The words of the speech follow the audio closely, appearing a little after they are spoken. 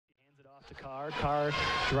to Carr. Carr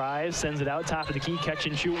drives, sends it out, top of the key, catch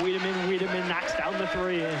and shoot. Wiedemann knocks down the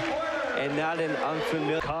three. And not an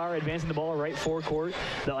unfamiliar. Carr advancing the ball right forecourt.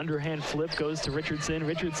 The underhand flip goes to Richardson.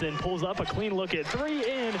 Richardson pulls up a clean look at three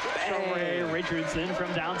in. Ray Richardson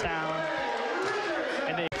from downtown.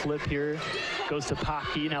 And they flip here. Goes to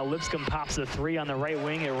Popke. Now Lipscomb pops a three on the right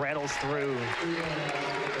wing. It rattles through.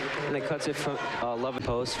 And it cuts it from 11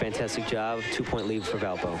 posts. Fantastic job. 2-point lead for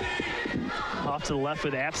Valpo. Off to the left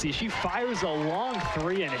with Apsey. She fires a long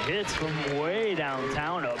three and hits from way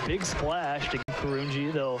downtown. A big splash to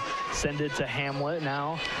Karunji. They'll send it to Hamlet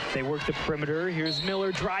now. They work the perimeter. Here's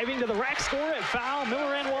Miller driving to the rack, score it, foul.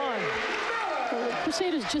 Miller and one. Well, the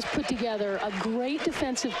Crusaders just put together a great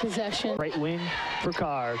defensive possession. Right wing for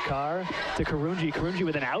Carr. Carr to Karunji. Karunji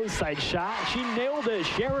with an outside shot. She nailed it.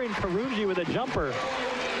 Sharon Karunji with a jumper.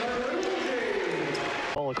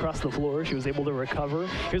 All across the floor, she was able to recover.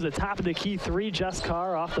 Here's a top of the key three. Jess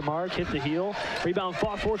Carr off the mark, hit the heel. Rebound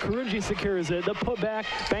fought for. Karunji secures it. The putback,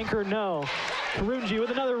 banker no. Karunji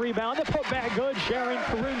with another rebound. The putback good. Sharon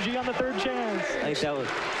Karunji on the third chance. I think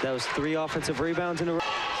that was 3 offensive rebounds in a row.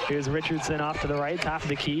 Here's Richardson off to the right, top of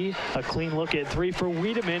the key. A clean look at three for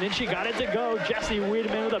Wiedemann, and she got it to go. Jessie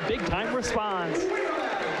Wiedemann with a big-time response.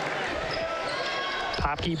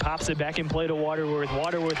 Popke pops it back in play to Waterworth.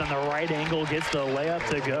 Waterworth on the right angle gets the layup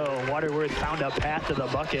to go. Waterworth found a path to the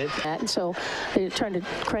bucket. And so they're trying to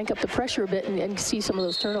crank up the pressure a bit and see some of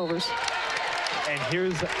those turnovers. And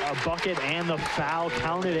here's a bucket and the foul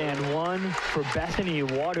counted and one for Bethany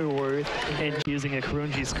Waterworth. And using a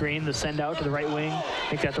Karunji screen, the send out to the right wing.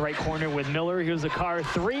 Make that the right corner with Miller. Here's a Carr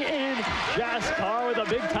three in. Jess Carr with a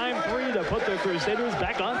big time three to put the Crusaders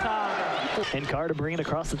back on top. And Carr to bring it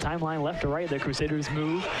across the timeline left to right. The Crusaders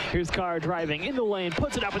move. Here's Carr driving in the lane,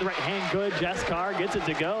 puts it up with the right hand. Good. Jess Carr gets it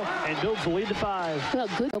to go and builds the lead to 5. Well,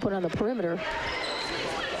 good open on the perimeter.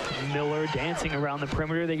 Miller dancing around the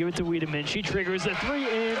perimeter. They give it to Wiedemann. She triggers a three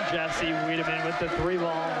in. Jessie Wiedemann with the 3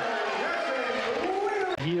 ball.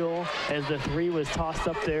 Heel as the 3 was tossed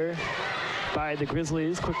up there by the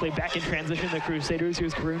Grizzlies. Quickly back in transition, the Crusaders.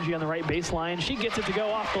 Here's Karunji on the right baseline. She gets it to go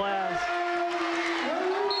off glass.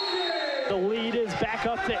 The lead is back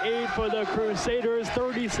up to 8 for the Crusaders.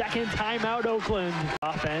 30-second timeout, Oakland.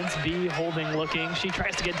 Offense, B holding looking. She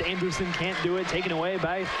tries to get to Anderson, can't do it. Taken away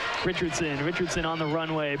by Richardson. Richardson on the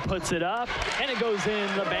runway, puts it up, and it goes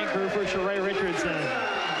in. The banker for Sheree Richardson.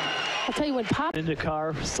 I'll tell you when Pop into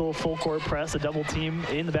Carr, still full court press, a double team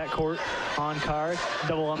in the backcourt on Carr,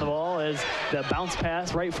 double on the ball as the bounce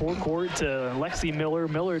pass right forecourt to Lexi Miller.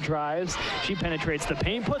 Miller drives, she penetrates the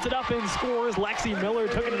paint, puts it up and scores. Lexi Miller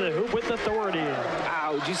took it to the hoop with authority.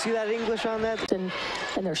 Wow, did you see that English on that?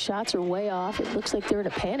 and their shots are way off. It looks like they're in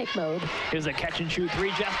a panic mode. Here's a catch and shoot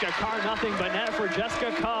three. Jessica Carr, nothing but net for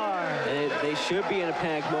Jessica Carr. And they should be in a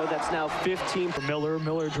panic mode. That's now 15 for Miller.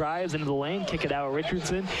 Miller drives into the lane, kick it out.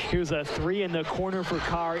 Richardson. Here's a 3 in the corner for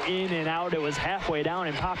Carr, in and out. It was halfway down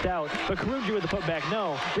and popped out. But Karunji with the putback,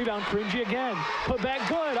 no. Rebound Karunji again. Putback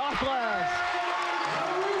good, off glass.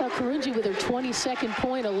 Karunji with her 22nd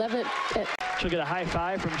point, 11 at She'll get a high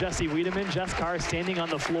five from Jessie Wiedemann. Jess Carr standing on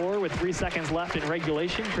the floor with 3 seconds left in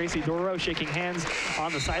regulation. Tracy Doro shaking hands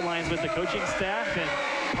on the sidelines with the coaching staff. And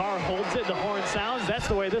Carr holds it. The horn sounds. That's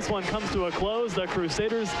the way this one comes to a close. The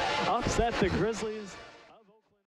Crusaders upset the Grizzlies.